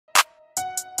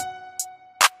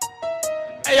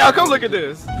Hey y'all, come look at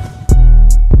this.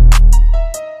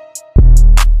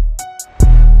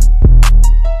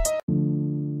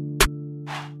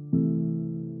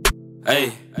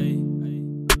 Hey,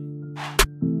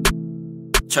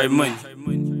 Tramoney.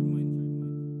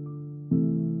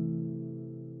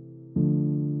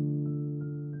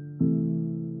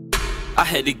 I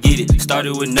had to get it,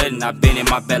 started with nothing. I been in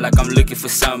my bag like I'm looking for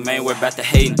something. Ain't worried about the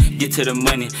hating, get to the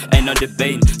money, ain't no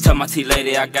debating. Tell my T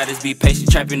lady I gotta be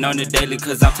patient, trapping on the daily,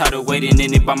 cause I'm tired of waiting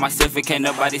in it by myself and can't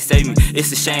nobody save me.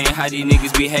 It's a shame how these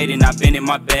niggas be hating. I been in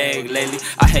my bag lately,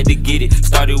 I had to get it,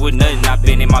 started with nothing. I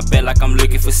been in my bag like I'm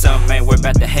looking for something. Ain't worried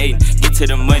about the hating, get to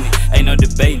the money, ain't no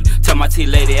debating. Tell my T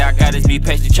lady I gotta be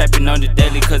patient, trapping on the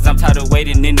daily, cause I'm tired of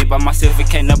waiting in it by myself and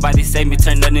can't nobody save me.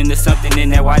 Turn nothing into something,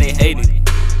 and that's why they hating.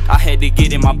 I had to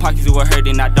get it, my pockets were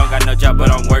hurting. I don't got no job, but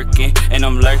I'm working and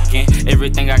I'm lurking.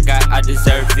 Everything I got, I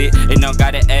deserve it. And don't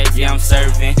gotta ask, yeah, I'm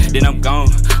serving. Then I'm gone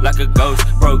like a ghost.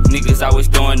 Broke niggas always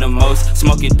doing the most.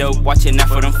 Smoking dope, watching out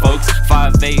for them folks.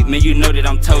 5'8", man, you know that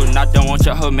I'm toting. I don't want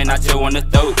your hoe, man, I just want to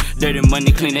throat. Dirty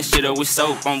money, clean that shit up with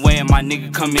soap. I'm weighing my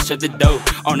nigga, come and shut the dope.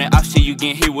 On that option, you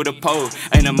get hit with a pole.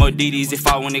 Ain't no more DDs if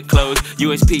I want it closed.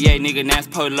 USPA, nigga, now it's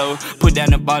polo. Put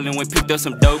down the ball and went picked up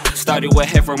some dope. Started with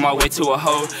head from my way to a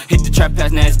hoe. Hit the trap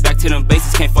pass, now it's back to them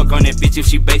basics. Can't fuck on that bitch if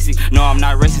she basic. No, I'm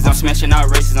not racist, I'm smashing out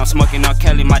races. I'm smoking on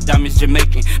Cali, my diamonds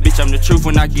Jamaican. Bitch, I'm the truth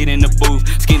when I get in the booth.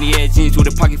 Skinny ass jeans with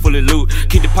a pocket full of loot.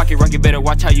 Keep the pocket rocket, better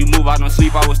watch how you move. I don't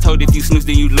sleep, I was told if you snooze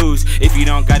then you lose. If you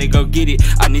don't got it, go get it.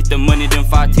 I need the money, them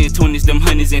 5, 10, 20s, them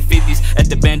 100s and 50s. At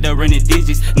the band up running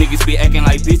digits. Niggas be acting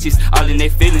like bitches, all in their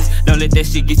feelings. Don't let that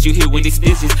shit get you hit with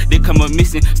extensions. They come up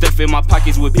missing, stuff in my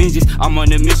pockets with binges. I'm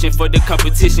on a mission for the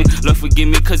competition. Lord forgive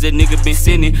me cause a nigga been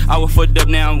sinning. I was fucked up,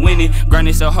 now I'm winning.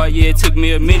 Grinding so hard, yeah, it took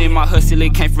me a minute. My hustle,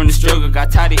 it came from the struggle.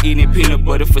 Got tired of eating peanut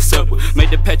butter for supper. Made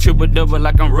the pet triple double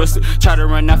like I'm Russell. Try to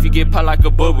run off, you get popped like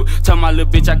a bubble. Tell my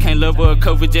little bitch I can't love her, a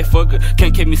cover, just fuck her.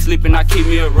 Can't keep me sleeping, I keep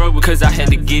me a rubber. Cause I had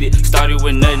to get it, started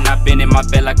with nothing. I been in my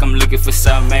bed like I'm looking for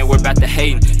something. Ain't worried about the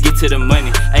hating, get to the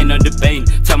money, ain't no debating.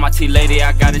 Tell my T lady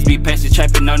I gotta be patient,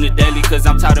 trapping on the daily, cause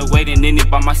I'm tired of waiting in it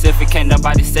by myself and can't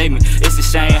nobody save me. It's a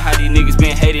shame how these niggas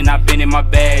been hating. I been in my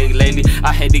bag lately,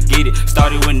 I had to get it,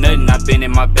 started with nothing. I been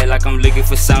in my bed like I'm looking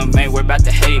for something. Ain't worried about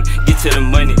the hating, get to the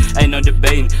money, ain't no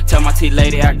debating. Tell my T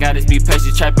lady I gotta be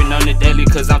patient, trapping on the daily,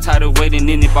 cause I'm tired of waiting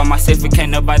in it by myself and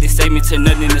can't nobody save me. Turn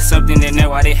nothing into something, and that's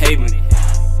why they hate me.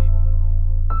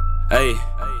 Hey,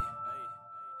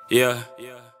 yeah,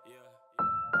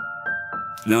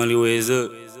 the only way is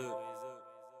up.